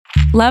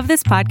Love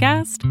this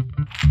podcast?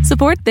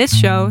 Support this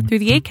show through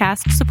the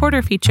Acast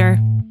supporter feature.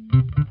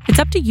 It's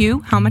up to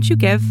you how much you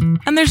give,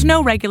 and there's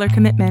no regular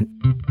commitment.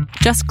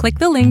 Just click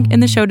the link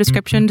in the show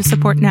description to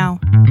support now.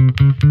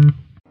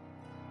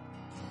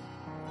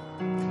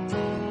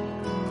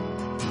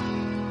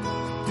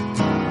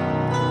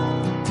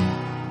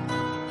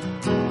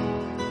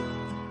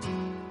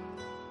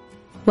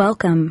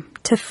 Welcome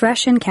to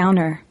Fresh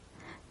Encounter,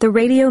 the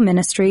radio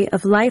ministry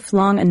of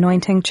Lifelong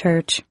Anointing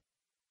Church.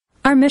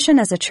 Our mission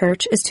as a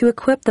church is to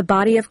equip the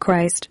body of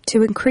Christ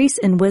to increase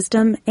in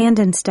wisdom and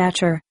in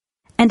stature,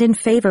 and in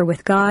favor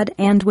with God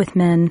and with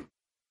men.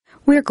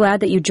 We're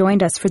glad that you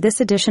joined us for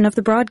this edition of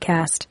the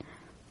broadcast.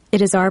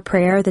 It is our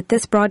prayer that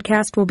this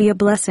broadcast will be a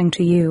blessing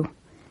to you.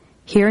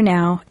 Here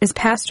now is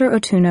Pastor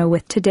Otuno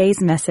with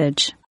today's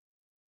message.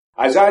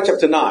 Isaiah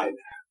chapter 9.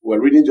 We're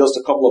reading just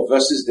a couple of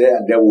verses there,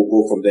 and then we'll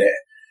go from there.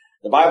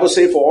 The Bible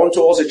says, "For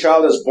unto us a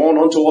child is born,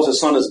 unto us a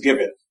son is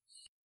given.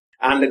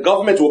 And the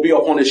government will be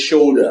upon his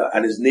shoulder,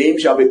 and his name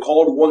shall be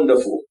called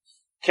Wonderful,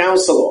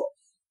 Counselor,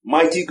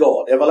 Mighty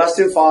God,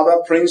 Everlasting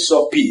Father, Prince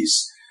of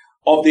Peace.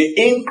 Of the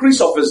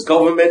increase of his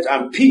government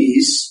and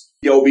peace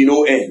there will be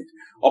no end.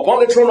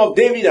 Upon the throne of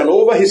David and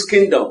over his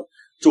kingdom,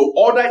 to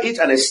order it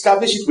and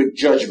establish it with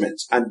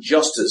judgment and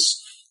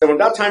justice. And from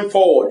that time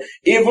forward,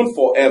 even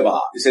forever."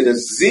 He said, "The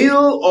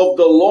zeal of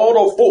the Lord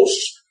of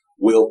hosts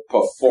will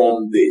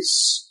perform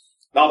this."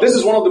 Now, this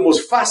is one of the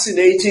most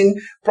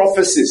fascinating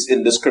prophecies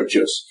in the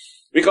scriptures,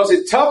 because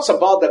it talks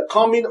about the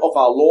coming of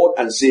our Lord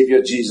and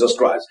Savior Jesus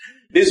Christ.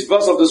 This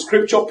verse of the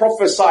scripture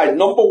prophesied,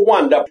 number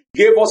one, that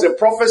gave us a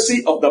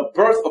prophecy of the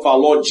birth of our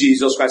Lord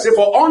Jesus Christ. It said,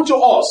 "For unto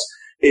us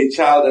a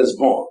child is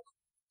born."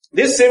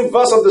 This same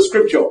verse of the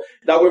scripture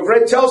that we've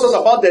read tells us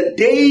about the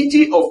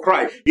deity of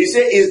Christ. He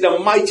said, "Is the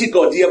mighty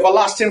God, the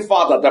everlasting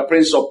Father, the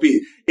Prince of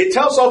Peace." It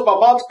tells us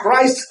about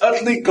Christ's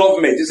earthly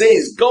government. He says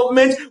his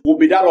government will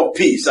be that of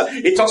peace.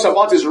 It talks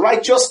about his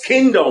righteous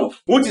kingdom,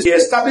 which is he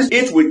established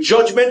it with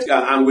judgment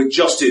and with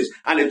justice.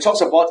 And it talks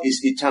about his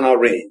eternal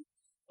reign.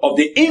 Of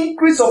the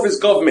increase of his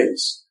government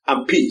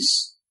and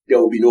peace, there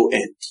will be no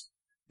end.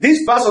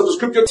 This verse of the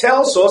scripture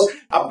tells us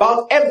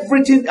about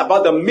everything,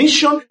 about the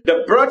mission,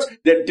 the birth,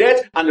 the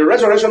death, and the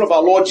resurrection of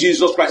our Lord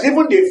Jesus Christ.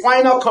 Even the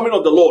final coming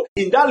of the Lord.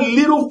 In that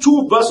little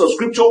two verses of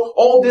scripture,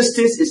 all these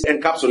things is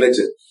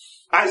encapsulated.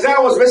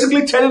 Isaiah was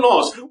basically telling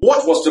us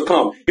what was to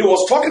come. He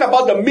was talking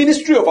about the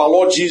ministry of our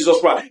Lord Jesus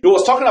Christ. He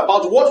was talking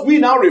about what we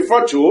now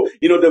refer to,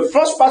 the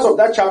first part of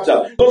that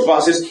chapter, those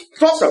verses,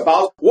 talks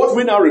about what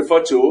we now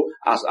refer to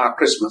as our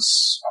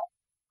Christmas.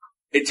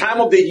 A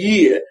time of the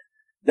year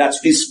that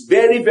is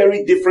very,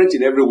 very different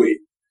in every way.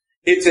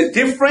 It's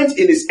different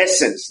in its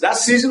essence. That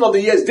season of the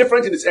year is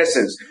different in its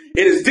essence.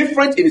 It is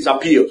different in its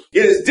appeal.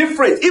 It is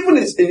different even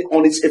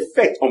on its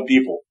effect on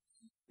people.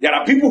 There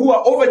are people who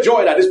are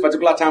overjoyed at this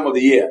particular time of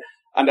the year,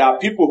 and there are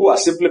people who are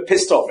simply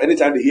pissed off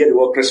anytime they hear the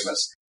word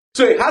Christmas.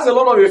 So it has a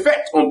lot of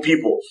effect on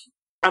people.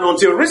 And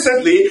until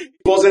recently, it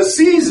was a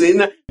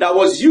season that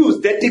was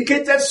used,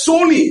 dedicated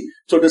solely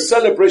to the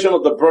celebration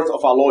of the birth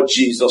of our Lord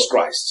Jesus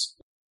Christ.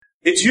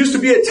 It used to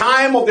be a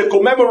time of the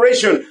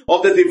commemoration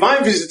of the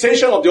divine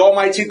visitation of the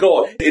Almighty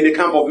God in the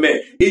camp of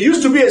men. It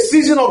used to be a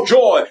season of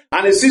joy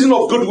and a season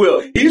of goodwill.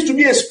 It used to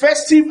be a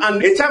festive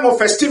and a time of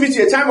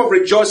festivity, a time of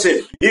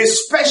rejoicing. The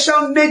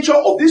special nature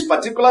of this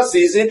particular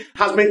season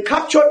has been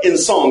captured in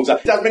songs. It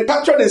has been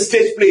captured in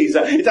stage plays.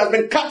 It has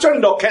been captured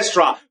in the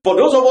orchestra. For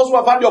those of us who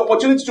have had the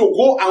opportunity to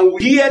go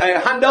and hear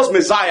Handel's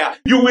Messiah,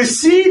 you will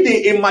see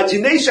the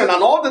imagination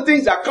and all the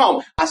things that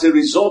come as a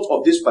result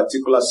of this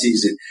particular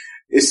season.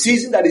 A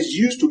season that is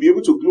used to be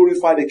able to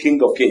glorify the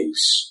King of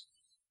Kings.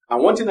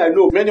 And one thing I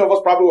know, many of us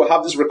probably will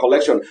have this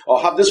recollection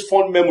or have this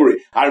fond memory.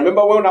 I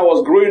remember when I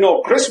was growing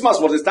up, Christmas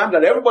was the time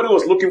that everybody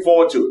was looking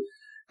forward to.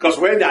 Because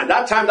at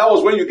that time, that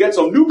was when you get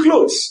some new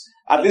clothes.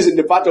 At least in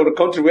the part of the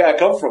country where I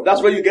come from.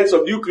 That's where you get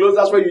some new clothes.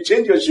 That's where you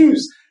change your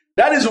shoes.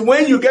 That is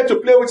when you get to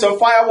play with some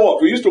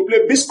fireworks. We used to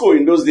play Bisco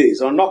in those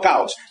days, or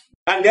Knockout.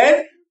 And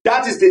then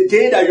that is the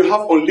day that you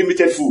have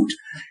unlimited food.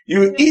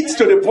 You eat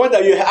to the point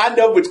that you end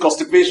up with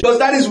constipation. Because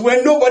that is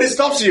when nobody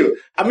stops you.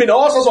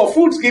 All sorts of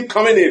foods keep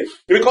coming in.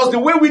 Because the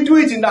way we do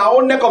it in our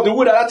own neck of the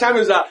wood at that time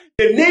is that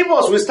the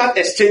neighbors will start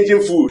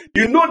exchanging food.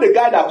 You know the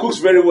guy that cooks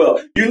very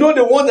well. You know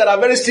the ones that are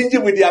very stingy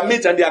with their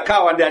meat and their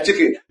cow and their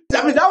chicken.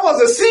 That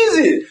was a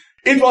season.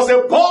 It was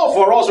a ball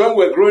for us when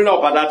we were growing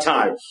up at that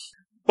time.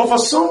 But for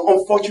some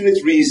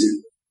unfortunate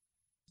reason,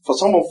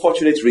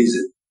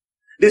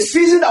 the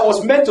season that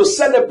was meant to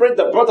celebrate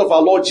the birth of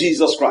our Lord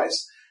Jesus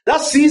Christ,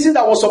 that season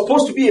that was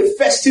supposed to be a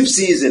festive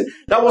season,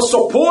 that was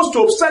supposed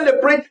to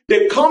celebrate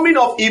the coming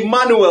of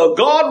Emmanuel,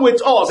 God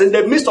with us in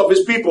the midst of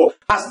his people,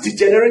 has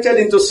degenerated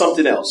into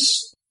something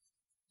else.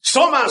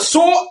 Some are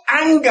so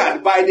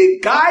angered by the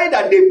guy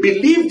that they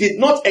believe did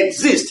not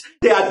exist,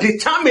 they are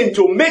determined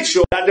to make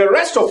sure that the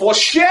rest of us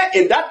share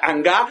in that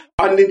anger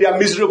and in their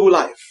miserable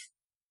life.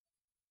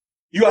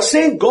 You are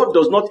saying God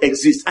does not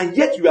exist, and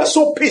yet you are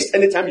so pissed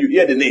anytime you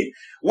hear the name.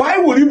 Why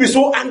will you be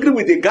so angry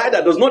with a guy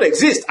that does not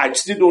exist? I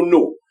still don't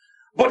know.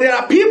 But there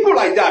are people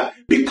like that.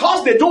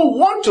 Because they don't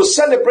want to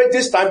celebrate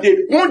this time, they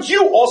want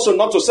you also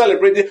not to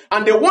celebrate it,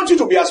 and they want you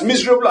to be as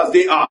miserable as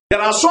they are.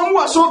 There are some who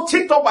are so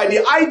ticked up by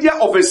the idea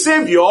of a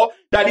savior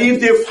that if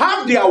they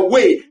have their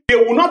way, they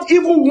will not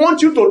even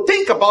want you to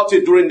think about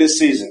it during this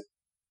season.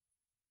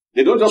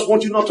 They don't just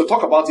want you not to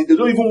talk about it, they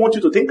don't even want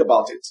you to think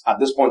about it at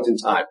this point in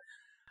time.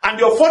 And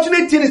the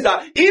unfortunate thing is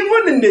that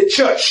even in the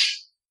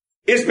church,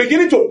 it's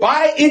beginning to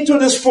buy into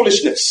this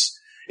foolishness.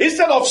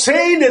 Instead of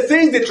saying the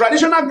things, the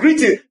traditional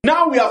greeting,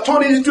 now we have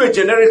turned it into a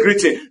generic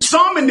greeting.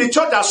 Some in the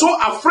church are so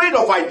afraid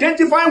of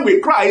identifying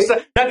with Christ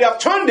that they have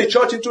turned the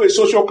church into a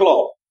social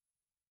club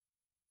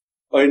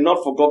or a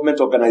not-for-government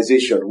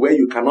organization where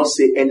you cannot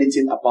say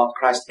anything about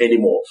Christ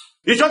anymore.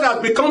 The church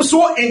has become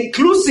so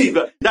inclusive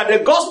that the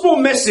gospel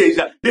message,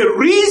 the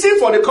reason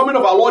for the coming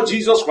of our Lord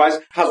Jesus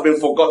Christ, has been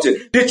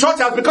forgotten. The church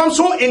has become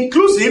so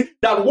inclusive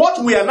that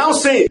what we are now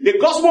saying, the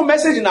gospel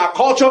message in our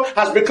culture,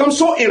 has become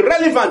so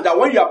irrelevant that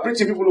when you are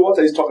preaching, people know what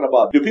he's talking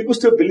about. Do people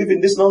still believe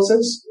in this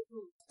nonsense?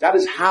 That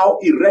is how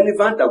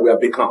irrelevant that we have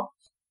become.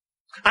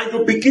 And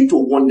you begin to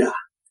wonder,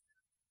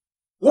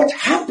 what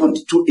happened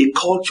to a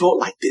culture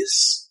like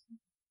this?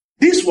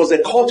 This was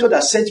a culture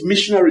that sent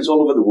missionaries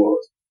all over the world.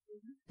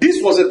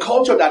 This was a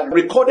culture that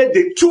recorded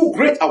the two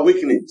great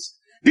awakenings.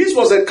 This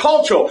was a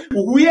culture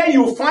where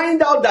you find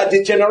out that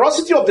the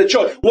generosity of the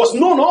church was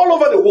known all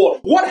over the world.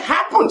 What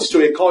happened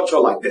to a culture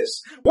like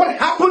this? What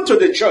happened to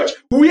the church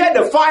where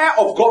the fire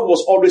of God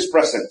was always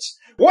present?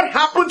 What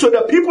happened to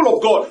the people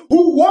of God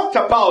who walked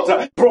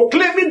about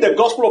proclaiming the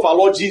gospel of our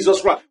Lord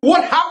Jesus Christ?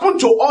 What happened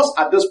to us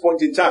at this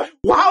point in time?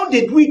 How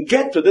did we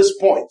get to this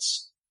point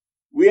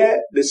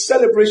where the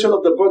celebration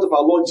of the birth of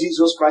our Lord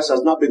Jesus Christ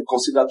has not been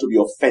considered to be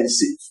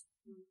offensive?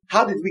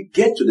 How did we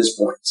get to this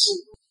point?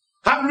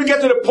 How did we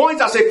get to the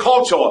point as a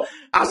culture,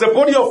 as a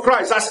body of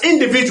Christ, as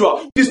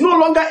individual? It is no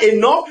longer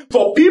enough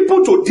for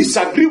people to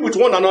disagree with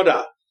one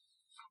another.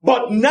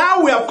 But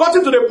now we have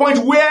gotten to the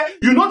point where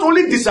you not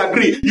only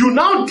disagree, you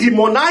now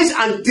demonize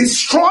and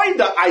destroy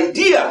the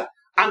idea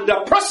and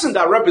the person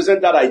that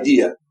represents that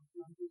idea.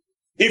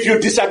 If you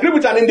disagree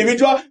with an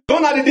individual,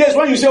 gone are the days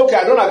when you say, okay,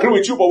 I don't agree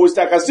with you, but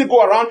I can still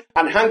go around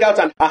and hang out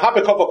and have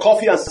a cup of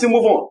coffee and still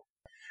move on.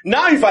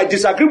 Now, if I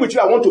disagree with you,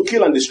 I want to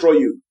kill and destroy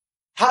you.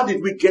 How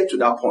did we get to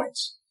that point?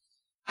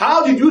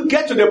 How did you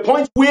get to the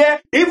point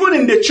where even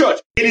in the church,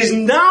 it is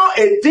now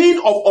a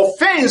thing of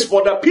offense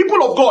for the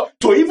people of God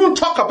to even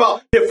talk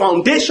about the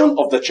foundation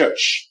of the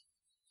church?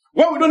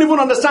 Where we don't even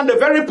understand the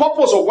very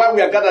purpose of why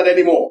we are gathered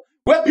anymore.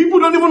 Where people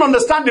don't even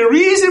understand the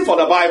reason for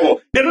the Bible.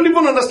 They don't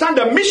even understand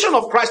the mission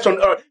of Christ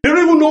on earth. They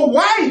don't even know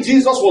why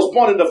Jesus was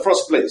born in the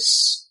first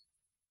place.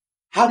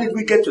 How did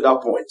we get to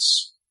that point?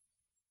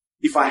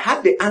 If I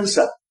had the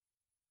answer,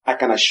 I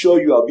can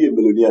assure you I'll be a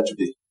millionaire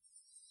today.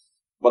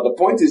 But the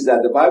point is that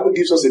the Bible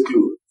gives us a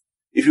clue.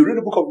 If you read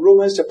the book of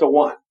Romans chapter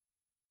 1,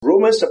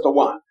 from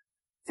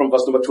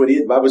verse number 28,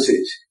 the Bible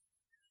says,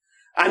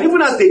 and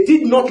even as they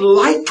did not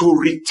like to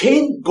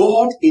retain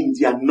God in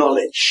their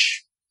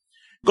knowledge,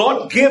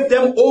 God gave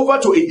them over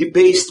to a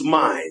debased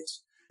mind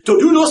to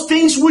do those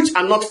things which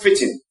are not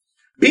fitting,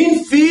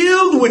 being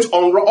filled with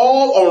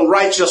all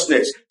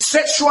unrighteousness,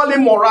 sexual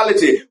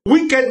immorality,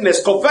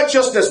 wickedness,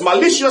 covetousness,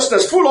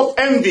 maliciousness, full of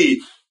envy,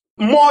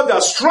 murder,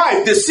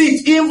 strife,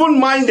 deceit,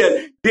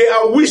 evil-minded. They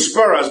are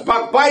whisperers,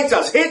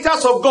 backbiters,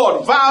 haters of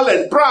God,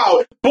 violent,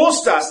 proud,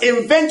 boasters,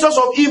 inventors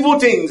of evil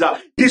things,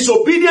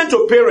 disobedient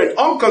to parents,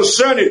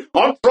 unconcerning,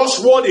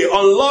 untrustworthy,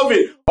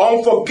 unloving,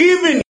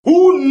 unforgiving,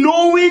 who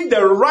knowing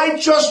the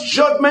righteous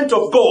judgment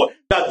of God,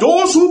 that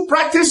those who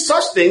practice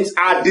such things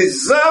are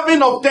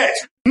deserving of death,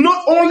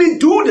 not only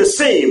do the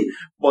same,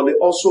 but they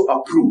also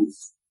approve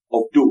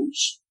of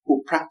those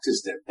who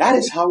practice them. That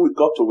is how we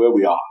got to where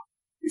we are.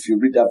 If you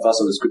read that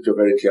verse of the scripture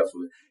very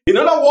carefully. In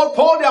other words,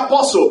 Paul the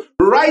apostle,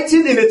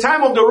 writing in the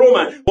time of the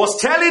Roman, was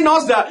telling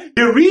us that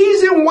the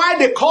reason why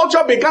the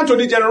culture began to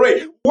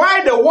degenerate,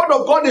 why the word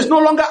of God is no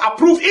longer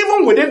approved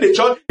even within the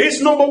church,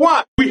 is number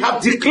one, we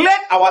have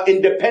declared our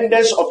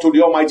independence to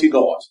the Almighty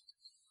God.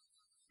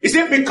 He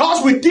said,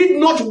 because we did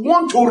not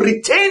want to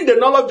retain the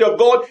knowledge of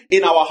God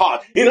in our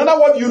heart. In other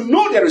words, you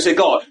know there is a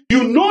God.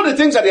 You know the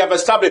things that He have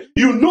established.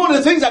 You know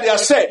the things that He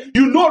has said.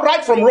 You know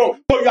right from wrong.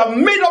 But you have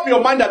made up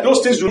your mind that those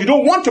things, you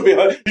don't want to be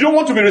hurt. You don't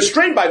want to be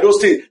restrained by those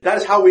things. That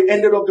is how we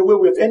ended up the way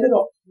we have ended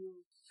up.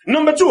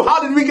 Number two,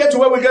 how did we get to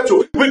where we get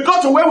to? We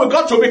got to where we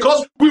got to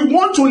because we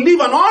want to live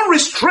an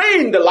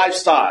unrestrained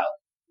lifestyle.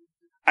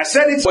 I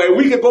said it a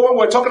week ago when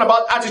we were talking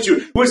about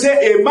attitude. We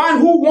say a man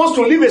who wants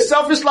to live a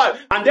selfish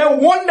life and then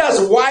wonders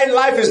why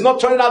life is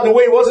not turning out the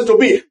way it was to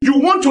be. You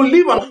want to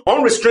live an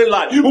unrestrained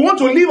life. You want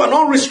to live an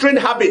unrestrained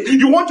habit.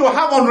 You want to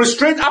have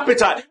unrestrained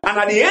appetite. And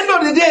at the end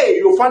of the day,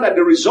 you'll find that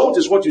the result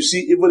is what you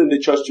see even in the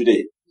church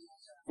today.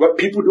 Where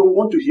people don't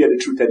want to hear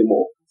the truth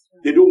anymore.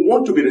 They don't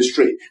want to be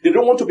restrained. They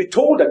don't want to be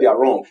told that they are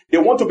wrong. They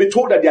want to be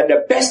told that they are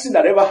the best thing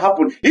that ever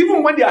happened.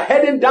 Even when they are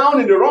heading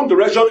down in the wrong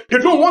direction, they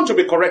don't want to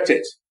be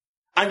corrected.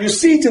 And you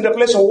see it in the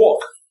place of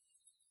work.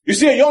 You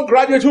see a young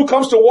graduate who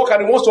comes to work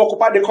and he wants to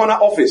occupy the corner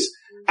office.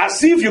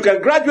 As if you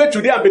can graduate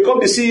today and become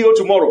the CEO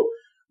tomorrow.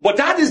 But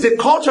that is the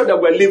culture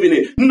that we're living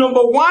in.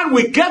 Number one,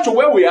 we get to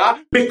where we are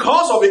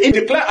because of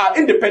declare our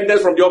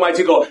independence from the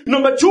Almighty God.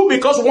 Number two,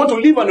 because we want to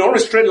live an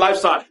unrestrained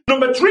lifestyle.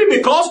 Number three,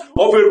 because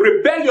of a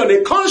rebellion,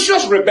 a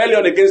conscious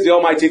rebellion against the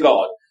Almighty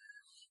God.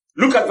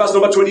 Look at verse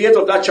number 28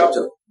 of that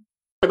chapter.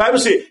 The Bible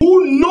says,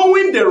 who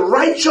knowing the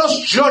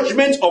righteous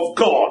judgment of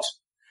God,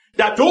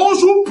 that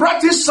those who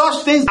practice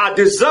such things are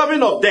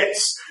deserving of death,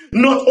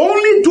 not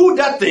only do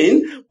that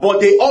thing, but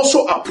they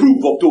also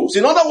approve of those.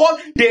 In other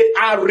words, they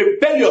are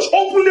rebellious,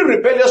 openly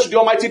rebellious to the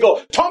Almighty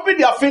God, thumping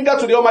their finger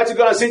to the Almighty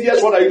God and saying,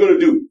 yes, what are you going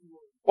to do?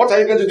 What are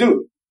you going to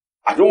do?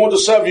 I don't want to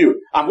serve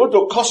you. I'm going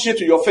to curse you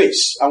to your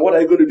face. And what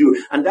are you going to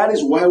do? And that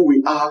is why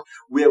we are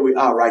where we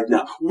are right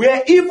now.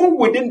 Where even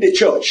within the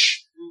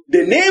church,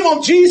 the name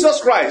of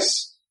Jesus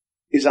Christ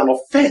is an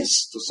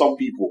offense to some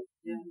people.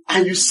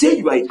 And you say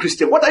you are a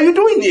Christian. What are you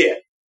doing here?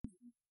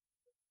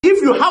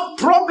 If you have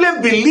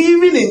problem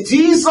believing in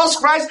Jesus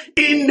Christ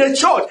in the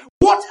church,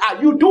 what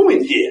are you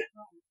doing here?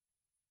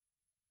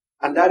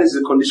 And that is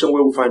the condition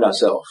where we find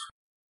ourselves.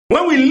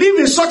 When we live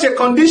in such a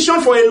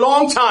condition for a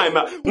long time,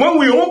 when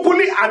we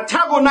openly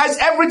antagonize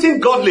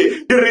everything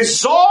godly, the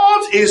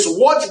result is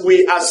what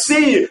we are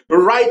seeing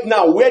right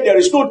now, where there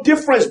is no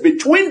difference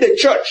between the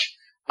church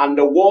and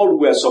the world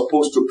we are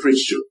supposed to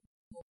preach to.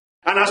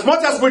 And as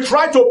much as we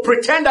try to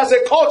pretend as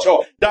a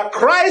culture that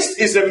Christ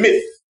is a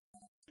myth,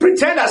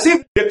 pretend as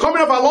if the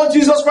coming of our Lord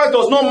Jesus Christ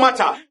does not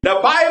matter, the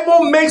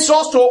Bible makes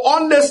us to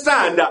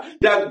understand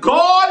that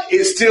God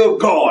is still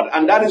God.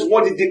 And that is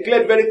what he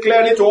declared very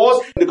clearly to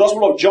us in the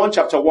Gospel of John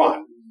chapter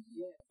 1.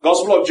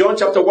 Gospel of John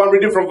chapter 1,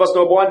 reading from verse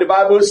number 1, the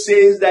Bible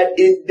says that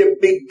in the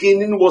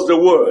beginning was the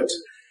Word,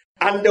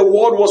 and the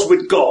Word was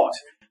with God,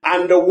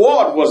 and the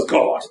Word was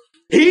God.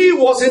 He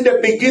was in the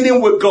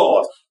beginning with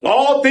God.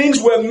 All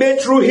things were made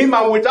through him,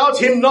 and without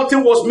him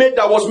nothing was made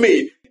that was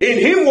made. In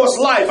him was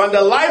life, and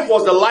the life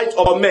was the light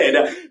of men.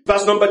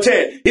 Verse number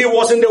 10. He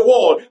was in the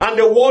world, and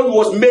the world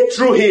was made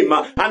through him,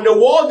 and the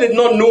world did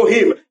not know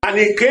him. And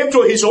he came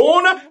to his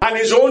own, and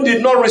his own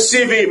did not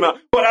receive him.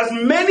 But as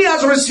many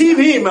as received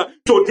him,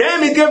 to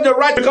them he gave the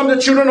right to become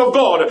the children of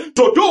God,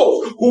 to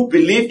those who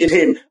believe in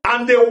him.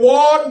 And the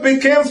word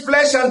became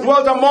flesh and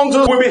dwelt among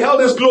us. We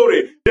beheld his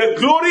glory, the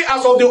glory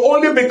as of the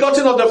only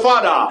begotten of the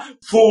Father,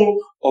 full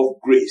of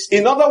grace.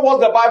 In other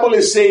words, the Bible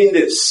is saying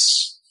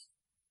this.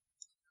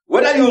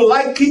 Whether you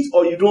like it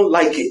or you don't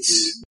like it,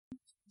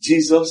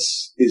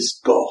 Jesus is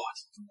God.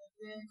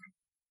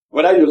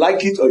 Whether you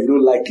like it or you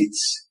don't like it,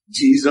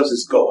 Jesus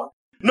is God.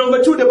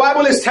 Number two, the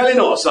Bible is telling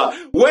us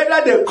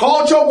whether the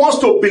culture wants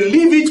to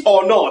believe it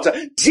or not,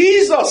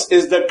 Jesus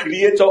is the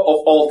creator of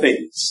all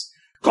things.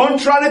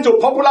 Contrary to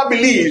popular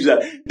beliefs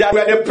that we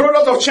are the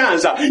product of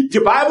chance,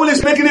 the Bible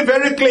is making it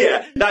very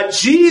clear that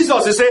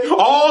Jesus is saying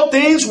all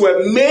things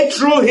were made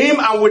through him,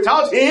 and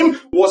without him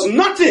was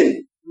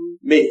nothing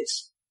made.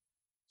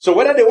 So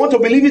whether they want to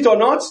believe it or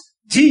not,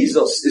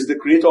 Jesus is the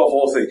creator of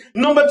all things.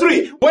 Number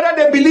three, whether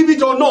they believe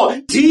it or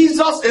not,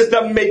 Jesus is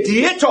the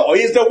mediator.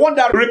 He is the one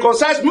that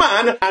reconciles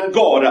man and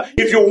God.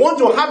 If you want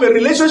to have a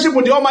relationship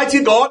with the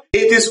Almighty God,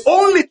 it is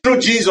only through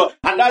Jesus.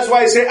 And that's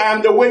why I say, I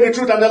am the way, the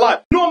truth, and the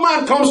life. No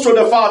man comes to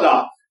the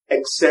Father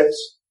except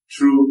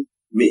through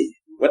me.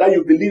 Whether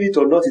you believe it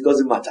or not, it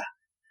doesn't matter.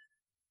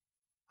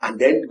 And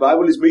then the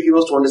Bible is making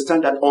us to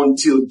understand that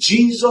until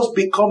Jesus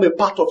become a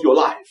part of your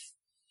life,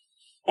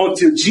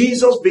 until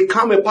Jesus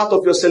become a part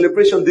of your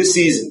celebration this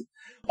season,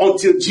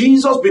 until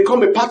Jesus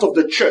become a part of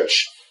the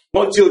church,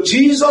 until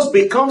Jesus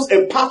becomes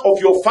a part of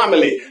your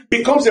family,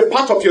 becomes a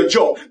part of your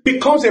job,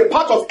 becomes a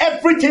part of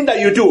everything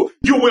that you do,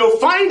 you will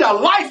find that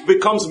life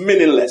becomes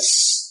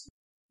meaningless.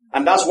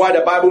 And that's why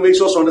the Bible makes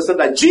us understand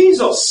that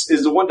Jesus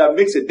is the one that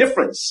makes a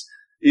difference.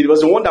 It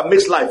was the one that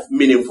makes life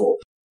meaningful.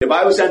 The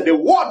Bible said the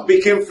Word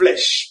became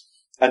flesh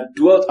and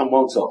dwelt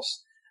amongst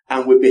us,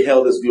 and we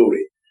beheld his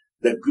glory.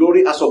 The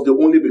glory as of the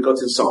only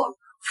begotten Son,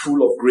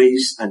 full of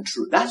grace and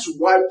truth. That's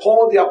why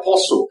Paul the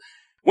Apostle,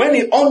 when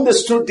he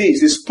understood this,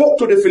 he spoke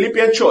to the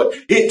Philippian church.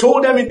 He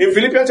told them in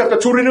Philippians chapter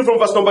 2, reading from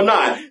verse number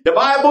 9, the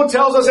Bible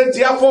tells us that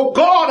therefore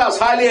God has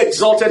highly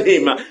exalted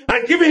him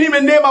and given him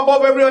a name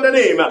above every other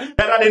name, that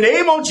at the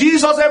name of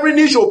Jesus every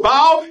knee shall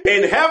bow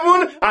in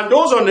heaven and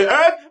those on the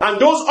earth and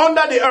those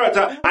under the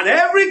earth, and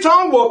every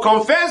tongue will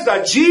confess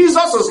that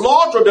Jesus is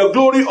Lord, to the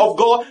glory of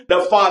God the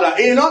Father.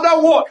 In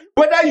other words,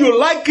 whether you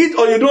like it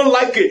or you don't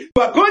like it,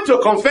 you are going to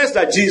confess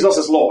that Jesus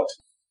is Lord.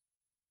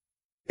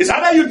 It's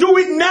either you do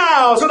it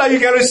now so that you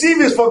can receive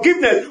his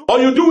forgiveness, or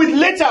you do it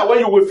later when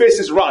you will face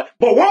his wrath.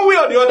 But one way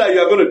or the other, you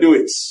are going to do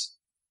it.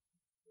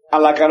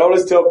 And like I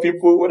always tell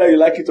people, whether you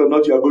like it or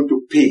not, you are going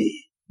to pay.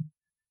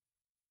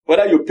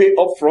 Whether you pay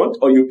up front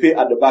or you pay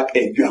at the back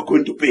end, you are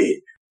going to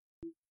pay.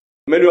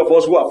 Many of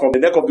us who are from the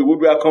neck of the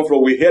wood where I come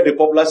from, we hear the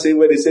popular saying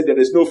where they say there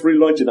is no free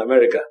lunch in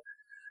America.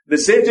 The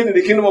same thing in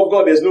the kingdom of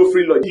God, there's no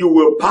free lunch. You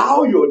will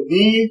bow your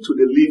knee to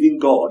the living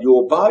God. You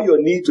will bow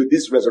your knee to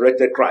this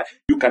resurrected Christ.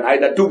 You can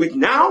either do it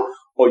now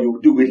or you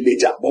will do it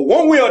later. But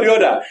one way or the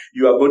other,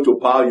 you are going to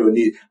bow your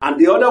knee. And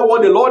the other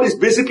one, the Lord is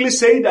basically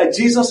saying that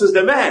Jesus is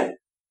the man.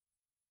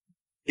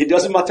 It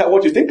doesn't matter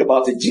what you think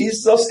about it.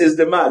 Jesus is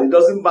the man. It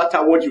doesn't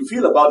matter what you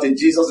feel about it.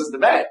 Jesus is the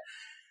man.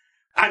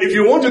 And if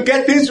you want to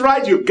get things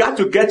right, you got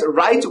to get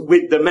right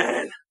with the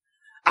man.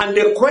 And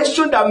the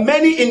question that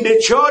many in the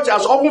church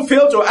has often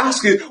failed to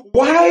ask is,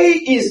 why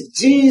is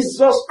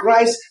Jesus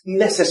Christ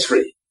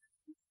necessary?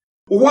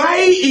 Why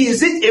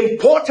is it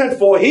important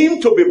for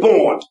him to be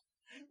born?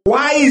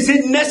 Why is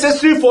it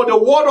necessary for the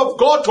word of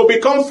God to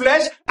become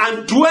flesh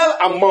and dwell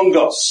among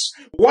us?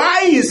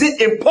 Why is it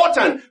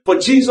important for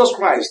Jesus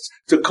Christ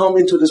to come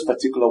into this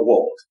particular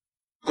world?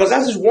 Because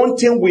that is one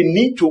thing we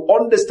need to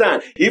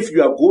understand if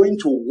you are going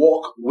to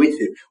walk with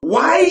him.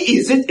 Why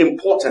is it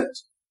important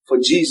for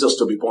Jesus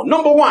to be born?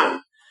 Number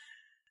one,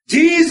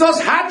 Jesus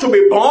had to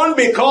be born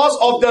because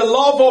of the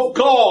love of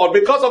God,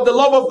 because of the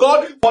love of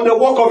God for the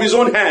work of his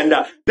own hand.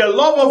 The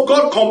love of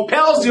God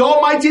compels the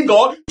Almighty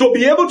God to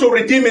be able to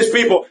redeem his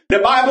people. The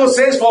Bible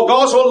says, for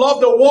God so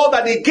loved the world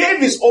that he gave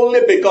his only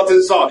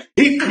begotten Son.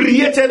 He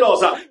created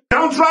us.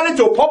 Contrary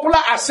to popular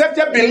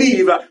accepted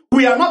belief,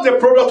 we are not a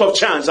product of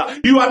chance.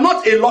 You are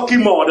not a lucky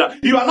mod.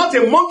 You are not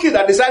a monkey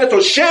that decided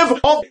to shave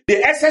off the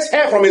excess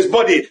hair from his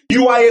body.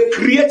 You are a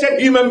created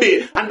human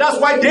being. And that's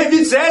why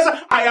David says,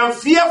 I am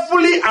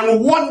fearfully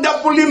and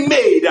wonderfully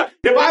made.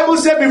 The Bible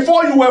said,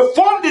 before you were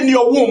formed in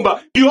your womb,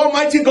 the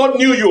Almighty God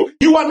knew you.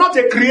 You are not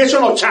a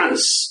creation of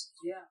chance.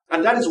 Yeah.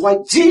 And that is why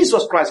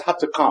Jesus Christ had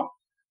to come.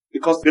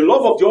 Because the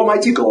love of the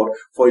Almighty God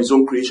for his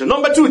own creation.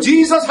 Number two,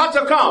 Jesus had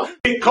to come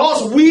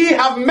because we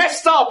have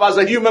messed up as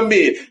a human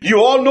being.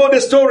 You all know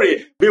the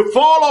story. The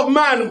fall of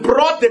man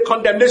brought the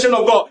condemnation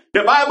of God.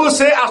 The Bible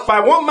says, as by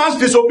one man's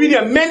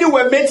disobedience, many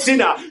were made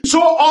sinner. So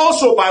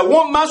also by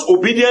one man's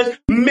obedience,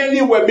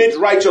 many were made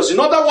righteous. In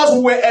other words,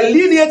 we were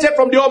alienated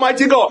from the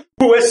Almighty God.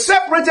 We were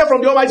separated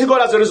from the Almighty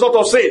God as a result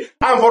of sin.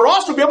 And for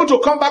us to be able to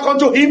come back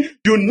unto him,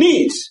 you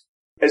need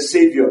a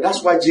Savior.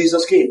 That's why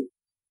Jesus came.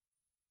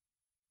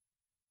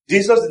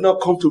 Jesus did not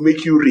come to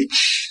make you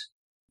rich.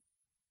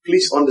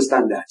 Please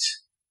understand that.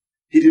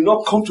 He did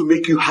not come to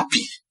make you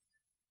happy.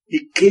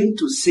 He came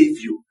to save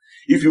you.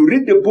 If you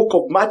read the book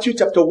of Matthew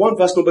chapter 1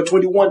 verse number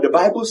 21, the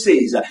Bible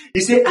says,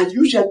 he said, and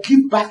you shall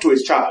give back to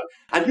his child,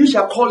 and you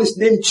shall call his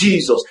name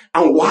Jesus.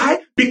 And why?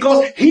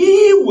 Because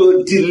he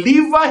will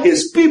deliver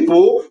his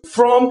people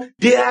from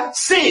their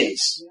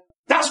sins.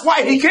 That's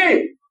why he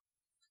came.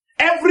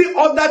 Every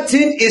other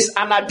thing is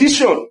an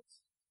addition.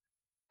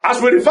 As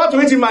we refer to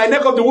it in my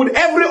neck of the wood,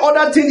 every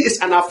other thing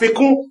is an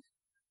afikun.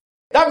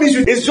 That means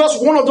it's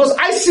just one of those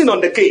icing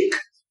on the cake.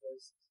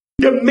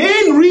 The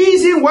main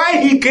reason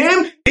why he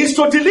came is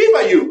to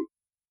deliver you.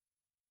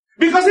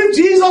 Because if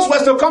Jesus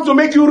was to come to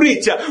make you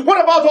rich,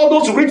 what about all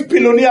those rich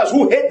billionaires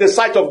who hate the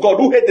sight of God,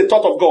 who hate the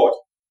thought of God?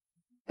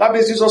 That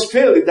means Jesus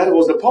failed if that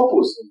was the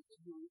purpose.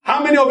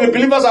 How many of the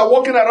believers are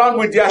walking around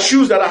with their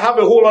shoes that have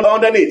a hole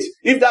underneath?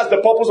 If that's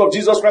the purpose of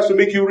Jesus Christ to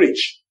make you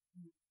rich.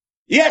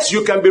 Yes,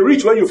 you can be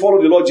rich when you follow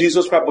the Lord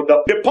Jesus Christ, but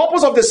the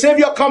purpose of the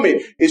Savior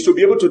coming is to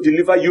be able to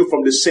deliver you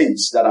from the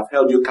sins that have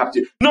held you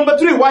captive. Number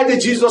three, why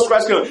did Jesus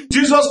Christ come?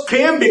 Jesus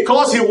came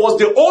because he was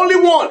the only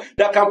one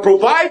that can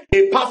provide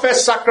a perfect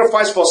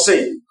sacrifice for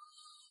sin.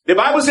 The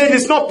Bible says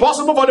it's not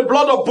possible for the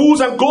blood of bulls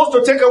and goats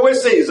to take away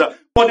sins.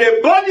 But the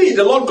body,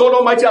 the Lord God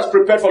Almighty has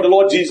prepared for the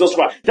Lord Jesus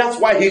Christ. That's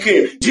why he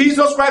came.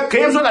 Jesus Christ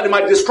came so that he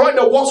might destroy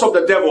the works of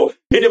the devil.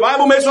 And the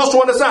Bible makes us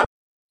to understand.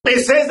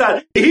 It says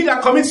that he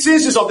that commits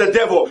sins is of the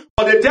devil,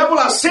 but the devil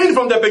has sinned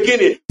from the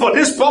beginning. For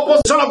this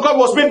purpose, the Son of God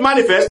was made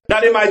manifest,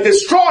 that he might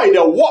destroy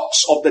the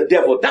works of the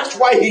devil. That's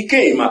why he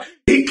came.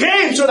 He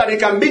came so that he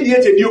can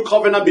mediate a new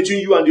covenant between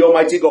you and the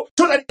Almighty God,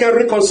 so that he can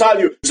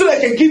reconcile you, so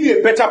that he can give you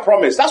a better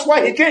promise. That's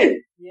why he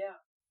came. Yeah.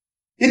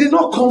 He did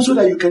not come so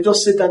that you can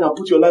just sit down and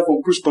put your life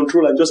on cruise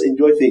control and just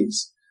enjoy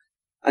things.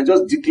 And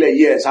just declare,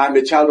 yes, I'm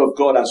a child of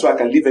God and so I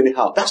can live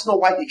anyhow. That's not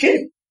why he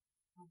came.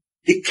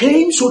 He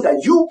came so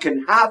that you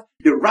can have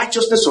the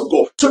righteousness of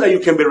God, so that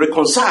you can be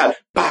reconciled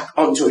back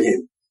unto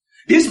him.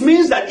 This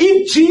means that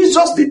if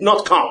Jesus did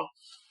not come,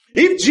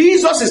 if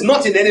Jesus is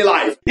not in any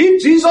life,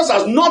 if Jesus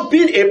has not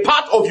been a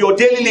part of your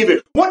daily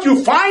living, what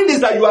you find is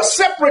that you are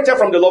separated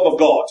from the love of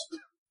God.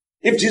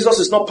 If Jesus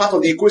is not part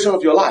of the equation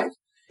of your life,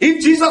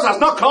 if Jesus has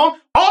not come,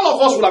 all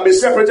of us will have been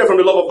separated from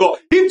the love of God.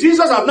 If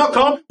Jesus has not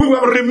come, we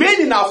will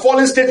remain in our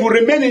fallen state, we will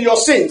remain in your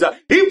sins.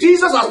 If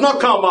Jesus has not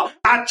come,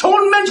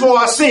 atonement for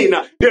our sin,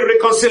 the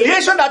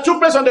reconciliation that took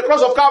place on the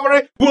cross of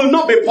Calvary will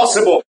not be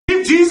possible.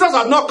 If Jesus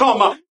has not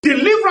come,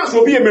 deliverance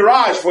will be a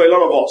mirage for a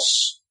lot of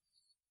us.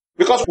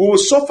 Because we will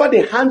suffer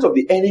the hands of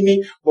the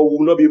enemy, but we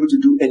will not be able to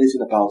do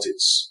anything about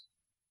it.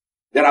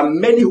 There are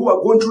many who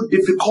are going through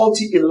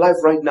difficulty in life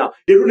right now.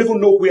 They don't even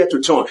know where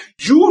to turn.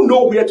 You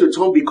know where to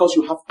turn because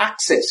you have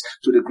access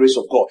to the grace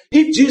of God.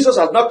 If Jesus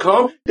has not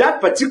come,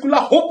 that particular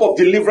hope of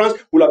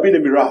deliverance will have been a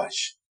mirage.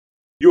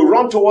 You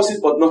run towards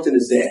it, but nothing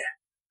is there.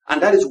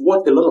 And that is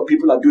what a lot of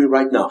people are doing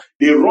right now.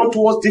 They run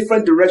towards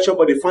different directions,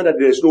 but they find that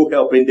there is no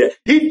help in there.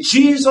 If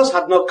Jesus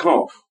had not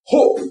come,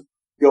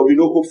 there will be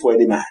no hope for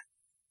any man.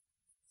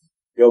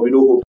 There will be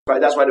no hope.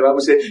 That's why the Bible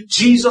says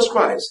Jesus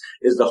Christ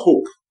is the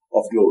hope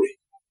of glory.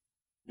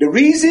 The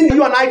reason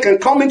you and I can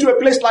come into a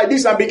place like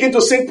this and begin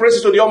to sing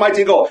praises to the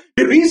Almighty God,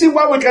 the reason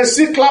why we can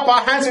still clap our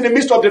hands in the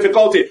midst of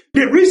difficulty,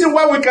 the reason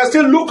why we can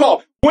still look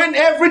up when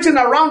everything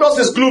around us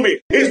is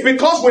gloomy, is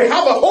because we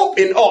have a hope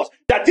in us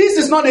that this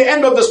is not the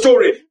end of the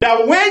story.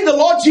 That when the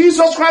Lord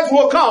Jesus Christ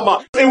will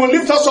come, He will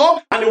lift us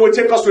up and He will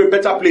take us to a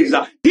better place.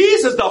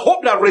 This is the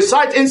hope that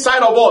resides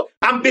inside of us.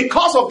 And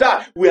because of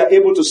that, we are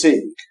able to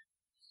sing.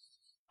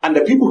 And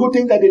the people who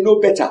think that they know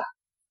better,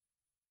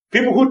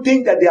 people who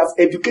think that they have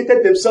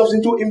educated themselves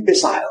into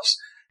imbeciles,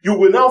 you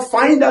will now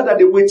find out that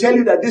they will tell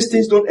you that these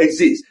things don't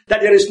exist,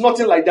 that there is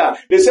nothing like that.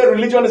 They say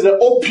religion is the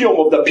opium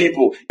of the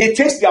people. It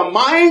takes their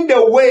mind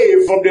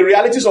away from the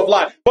realities of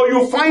life. But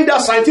you find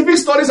that scientific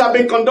studies have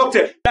been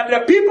conducted, that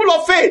the people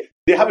of faith,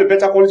 they have a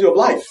better quality of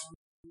life.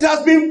 It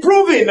has been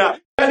proven that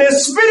the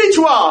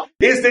spiritual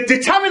is the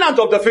determinant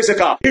of the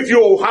physical. If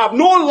you have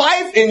no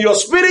life in your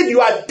spirit, you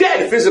are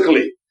dead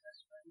physically.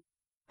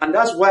 And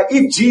that's why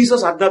if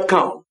Jesus had not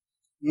come,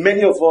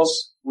 many of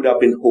us would have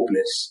been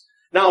hopeless.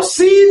 Now,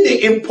 seeing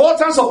the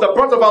importance of the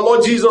birth of our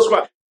Lord Jesus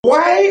Christ,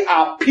 why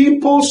are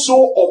people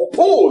so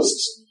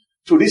opposed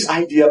to this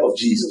idea of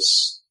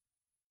Jesus?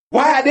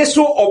 Why are they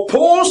so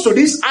opposed to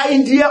this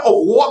idea of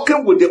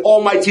walking with the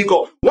Almighty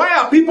God? Why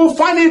are people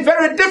finding it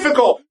very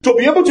difficult to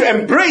be able to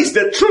embrace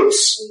the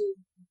truths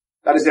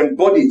that is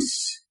embodied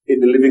in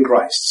the living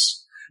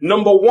Christ?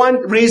 Number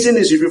one reason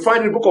is, if you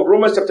find in the book of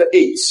Romans chapter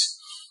 8,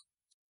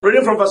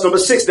 reading from verse number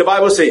 6, the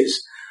Bible says,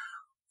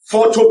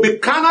 "For to be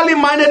carnally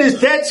minded is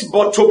death,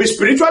 but to be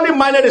spiritually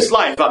minded is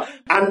life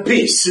and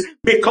peace.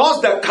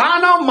 Because the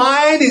carnal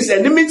mind is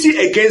enmity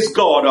against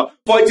God,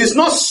 for it is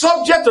not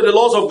subject to the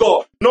laws of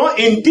God, nor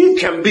indeed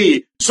can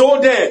be. So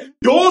then,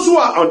 those who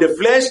are on the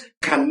flesh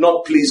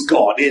cannot please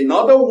God." In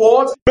other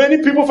words,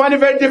 many people find it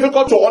very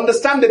difficult to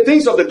understand the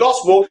things of the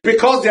gospel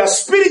because they are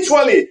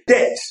spiritually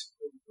dead.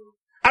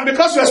 And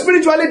because you are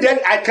spiritually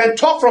dead, I can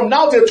talk from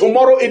now till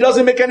tomorrow, it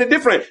doesn't make any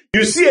difference.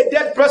 You see a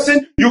dead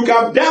person, you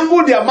can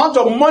dangle the amount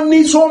of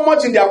money so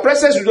much in their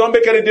presence, it don't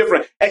make any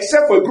difference.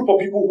 Except for a group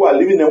of people who are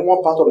living in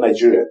one part of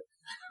Nigeria.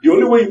 The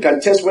only way you can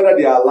test whether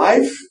they are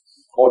alive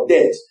or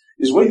dead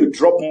is when you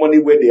drop money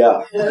where they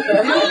are.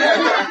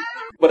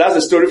 But that's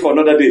a story for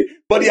another day.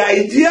 But the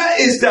idea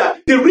is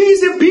that the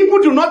reason people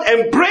do not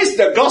embrace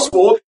the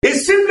gospel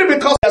is simply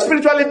because they are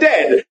spiritually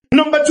dead.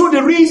 Number two,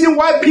 the reason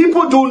why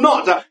people do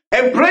not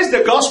embrace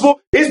the gospel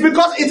is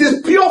because it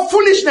is pure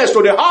foolishness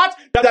to the heart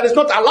that is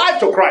not alive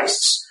to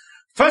Christ.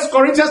 1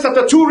 Corinthians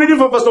chapter 2, reading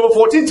from verse number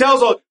 14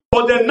 tells us,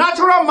 "But the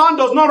natural man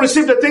does not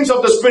receive the things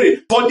of the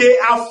Spirit, for they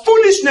are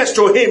foolishness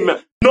to him,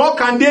 nor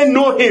can they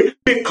know him,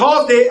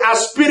 because they are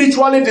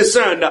spiritually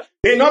discerned."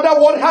 In other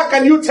words, how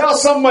can you tell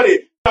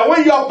somebody that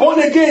when you are born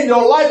again,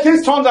 your life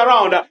things turns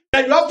around,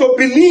 that you have to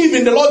believe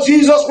in the Lord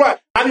Jesus Christ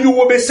and you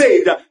will be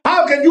saved?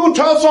 How can you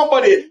tell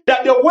somebody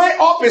that the way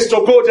up is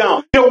to go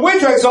down? The way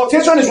to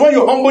exaltation is when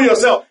you humble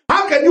yourself.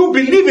 How can you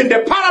believe in the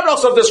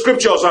paradox of the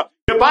scriptures?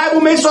 The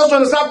Bible makes us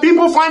understand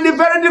people find it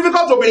very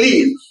difficult to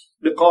believe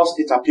because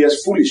it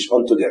appears foolish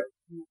unto them.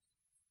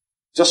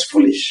 Just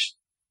foolish.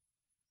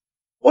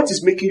 What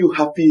is making you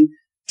happy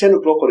 10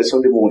 o'clock on a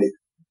Sunday morning?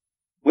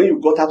 When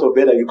you got out of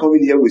bed and you come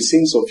in here, we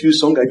sing some few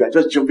songs and you are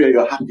just jumping and you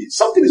are happy.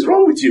 Something is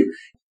wrong with you.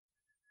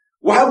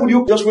 Why would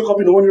you just wake up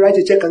in the morning, write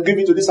a check and give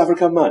it to this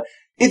African man?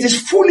 It is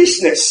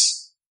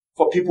foolishness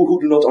for people who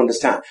do not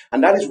understand.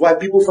 And that is why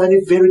people find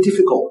it very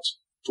difficult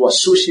to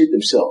associate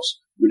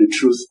themselves with the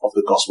truth of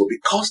the gospel,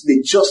 because they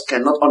just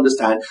cannot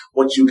understand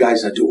what you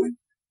guys are doing.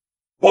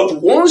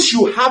 But once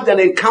you have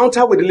an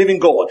encounter with the living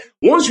God,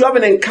 once you have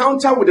an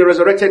encounter with the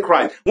resurrected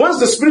Christ,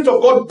 once the Spirit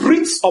of God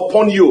breathes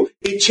upon you,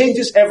 it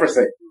changes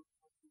everything.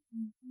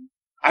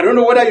 I don't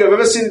know whether you've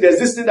ever seen, there's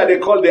this thing that they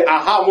call the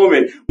aha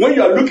moment. When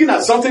you are looking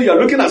at something,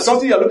 all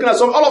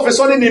of a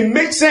sudden it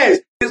makes sense.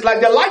 It's like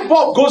the light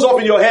bulb goes off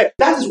in your head.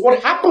 That is what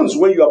happens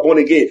when you are born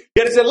again.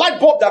 There is a light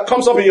bulb that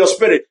comes up in your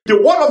spirit.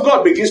 The word of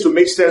God begins to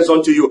make sense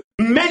unto you.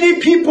 Many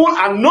people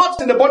are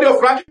not in the body of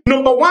Christ.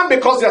 Number one,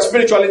 because they are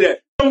spiritually dead.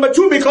 Number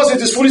two, because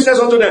it is foolishness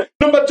unto them.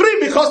 Number three,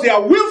 because they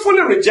are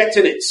willfully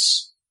rejecting it.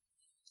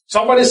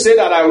 Somebody said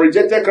that I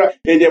rejected Christ,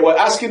 and they were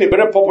asking a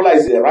very popular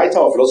writer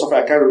or philosopher,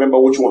 I can't remember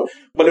which one,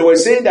 but they were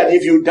saying that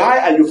if you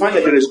die and you find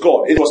that there is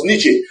God, it was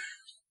Nietzsche.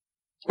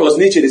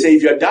 They say,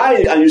 if you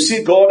die and you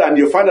see God and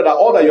you find out that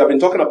all that you have been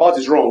talking about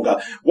is wrong,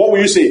 what will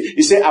you say?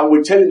 He said, I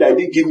will tell you that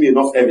he didn't give me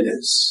enough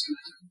evidence.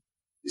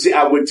 You see,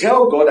 I will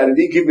tell God that he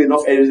didn't give me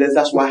enough evidence,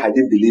 that's why I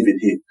didn't believe in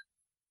him.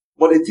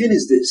 But the thing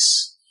is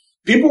this,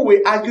 people will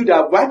argue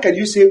that why can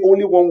you say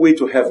only one way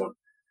to heaven?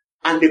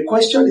 And the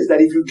question is that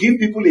if you give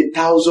people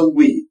 1,000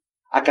 ways,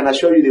 I can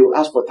assure you they will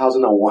ask for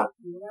 1,001.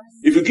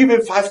 If you give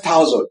them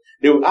 5,000,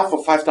 they will ask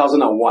for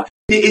 5,001.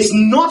 It is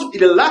not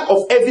the lack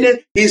of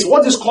evidence, it is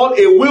what is called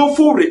a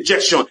willful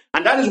rejection.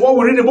 And that is what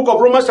we read in the book of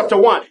Romans chapter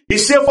 1. He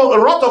said, "For the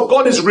wrath of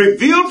God is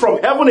revealed from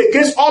heaven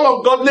against all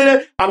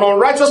ungodliness and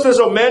unrighteousness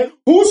of men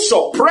who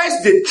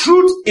suppress the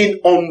truth in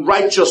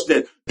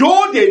unrighteousness.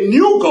 Though they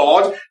knew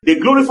God, they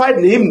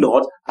glorified him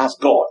not as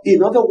God."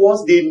 In other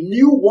words, they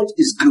knew what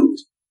is good.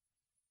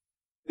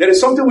 There is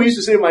something we used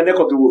to say in my neck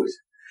of the woods.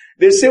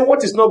 They say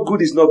what is not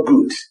good is not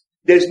good.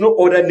 There's no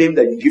other name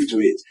that you give to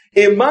it.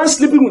 A man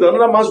sleeping with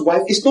another man's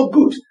wife is not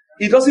good.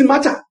 It doesn't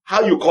matter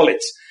how you call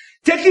it.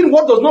 Taking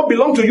what does not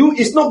belong to you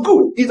is not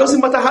good. It doesn't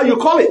matter how you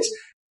call it.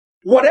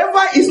 Whatever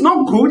is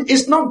not good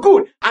is not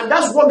good. And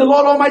that's what the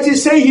Lord Almighty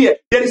is saying here.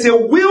 There is a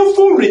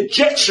willful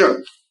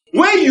rejection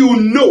when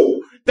you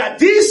know that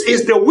this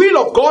is the will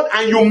of God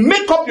and you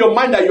make up your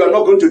mind that you are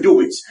not going to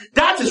do it.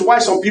 That is why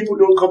some people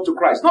don't come to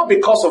Christ. Not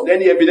because of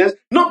any evidence,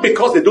 not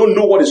because they don't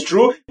know what is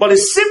true, but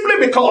it's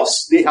simply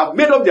because they have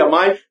made up their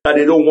mind that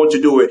they don't want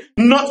to do it.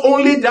 Not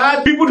only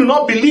that, people do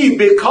not believe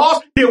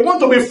because they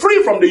want to be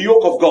free from the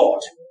yoke of God.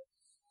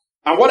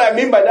 And what I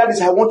mean by that is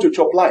I want to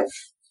chop life.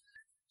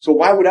 So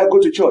why would I go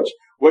to church?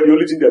 Well, the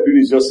only thing they're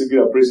doing is just singing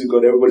and praising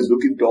God. Everybody's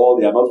looking dull.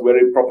 They are not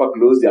wearing proper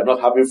clothes. They are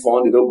not having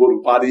fun. They don't go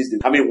to parties.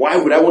 Why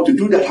would I want to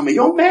do that? I'm a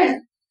young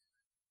man.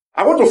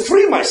 I want to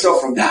free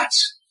myself from that.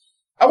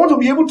 I want to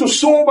be able to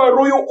sow my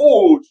royal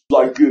oats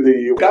like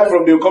the guy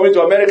from the Coming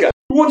to America.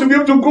 We want to be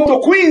able to go to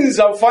Queens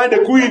and find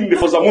a queen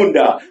for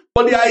Zamunda.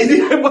 But the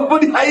idea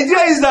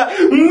is that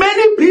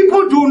many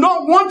people do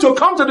not want to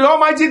come to the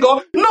Almighty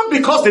God, not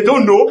because they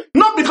don't know,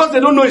 not because they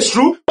don't know it's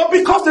true, but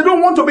because they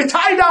don't want to be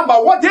tied down by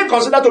what they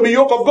consider to be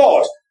yoke of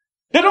God.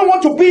 They don't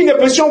want to be in a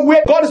position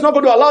where God is not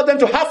going to allow them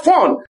to have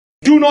fun.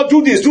 Do not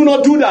do this, do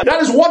not do that.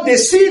 That is what they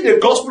see the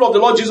gospel of the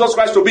Lord Jesus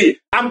Christ to be.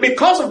 And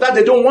because of that,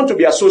 they don't want to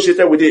be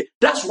associated with it.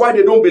 That's why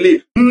they don't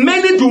believe.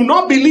 Many do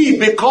not believe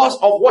because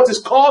of what is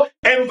called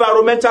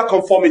environmental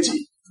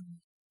conformity.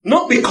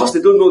 Not because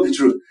they don't know the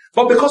truth,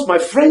 but because my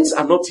friends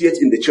are not yet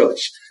in the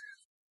church.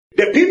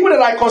 The people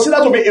that I consider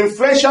to be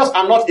influentials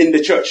are not in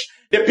the church.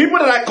 The people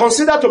that I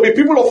consider to be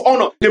people of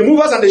honor, the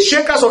movers and the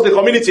shakers of the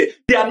community,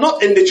 they are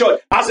not in the church.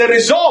 As a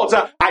result,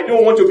 I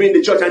don't want to be in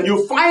the church. And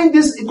you find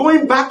this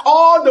going back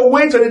all the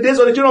way to the days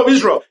of the children of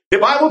Israel. The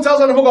Bible tells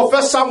us in the book of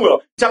 1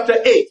 Samuel, chapter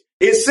 8,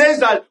 it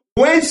says that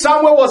when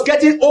Samuel was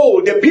getting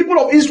old, the people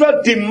of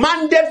Israel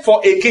demanded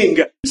for a king.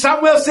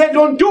 Samuel said,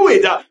 don't do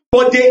it.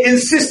 But they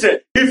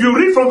insisted. If you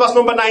read from verse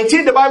number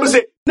 19, the Bible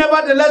says,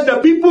 nevertheless, the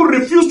people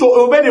refused to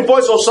obey the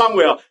voice of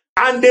Samuel.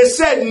 And they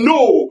said,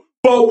 no,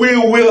 but we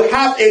will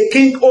have a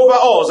king over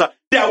us,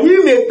 that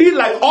we may be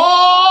like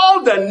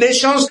all the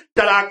nations,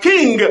 that our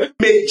king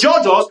may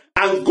judge us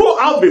and go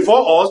out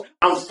before us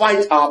and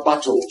fight our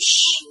battles.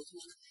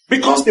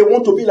 Because they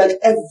want to be like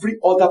every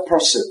other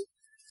person.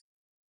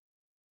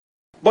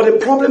 But the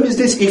problem is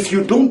this: if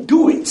you don't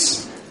do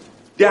it,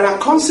 there are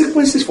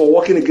consequences for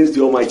working against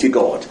the Almighty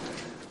God.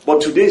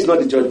 But today is not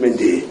the judgment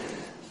day.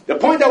 The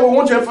point that we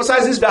want to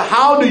emphasize is that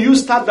how do you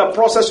start the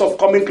process of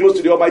coming close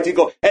to the Almighty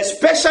God?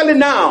 Especially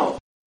now,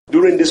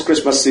 during this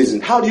Christmas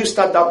season. How do you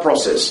start that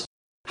process?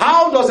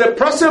 How does a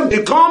person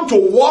become to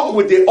walk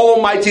with the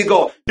Almighty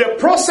God? The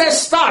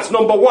process starts,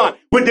 number one,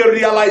 with the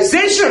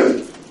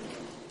realization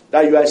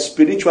that you are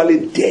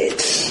spiritually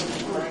dead.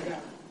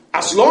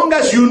 As long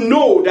as you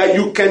know that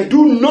you can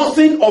do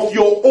nothing of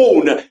your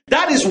own,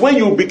 that is when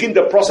you begin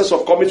the process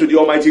of coming to the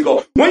Almighty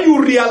God. When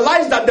you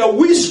realize that your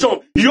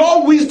wisdom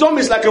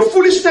is like a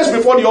foolishness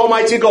before the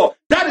Almighty God,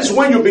 that is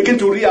when you begin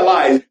to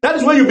realize, that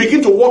is when you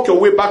begin to walk your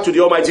way back to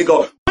the Almighty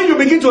God. When you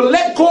begin to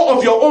let go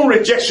of your own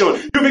rejection,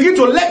 you begin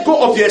to let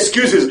go of the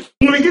excuses,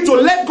 you begin to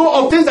let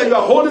go of things that you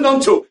are holding on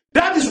to.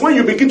 That is when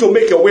you begin to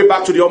make your way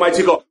back to the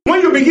Almighty God.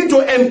 When you begin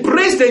to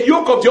embrace the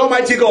yoke of the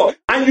Almighty God,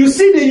 and you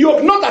see the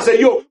yoke not as a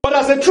yoke, but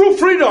as a true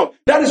freedom,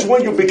 that is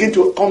when you begin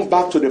to come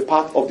back to the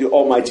path of the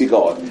Almighty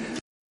God.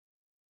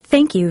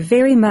 Thank you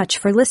very much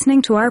for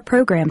listening to our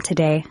program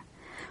today.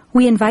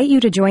 We invite you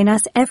to join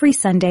us every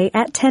Sunday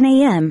at 10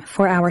 a.m.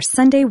 for our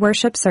Sunday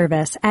worship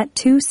service at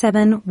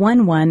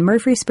 2711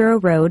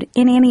 Murfreesboro Road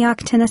in Antioch,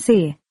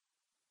 Tennessee.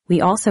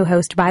 We also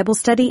host Bible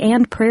study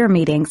and prayer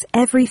meetings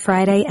every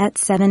Friday at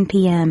 7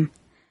 p.m.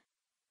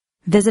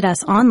 Visit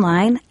us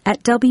online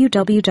at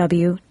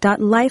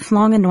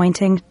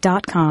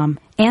www.lifelonganointing.com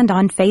and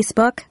on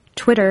Facebook,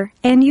 Twitter,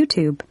 and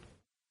YouTube.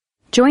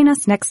 Join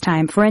us next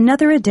time for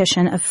another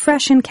edition of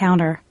Fresh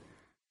Encounter.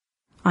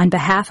 On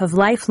behalf of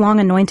Lifelong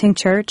Anointing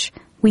Church,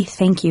 we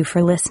thank you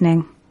for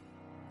listening.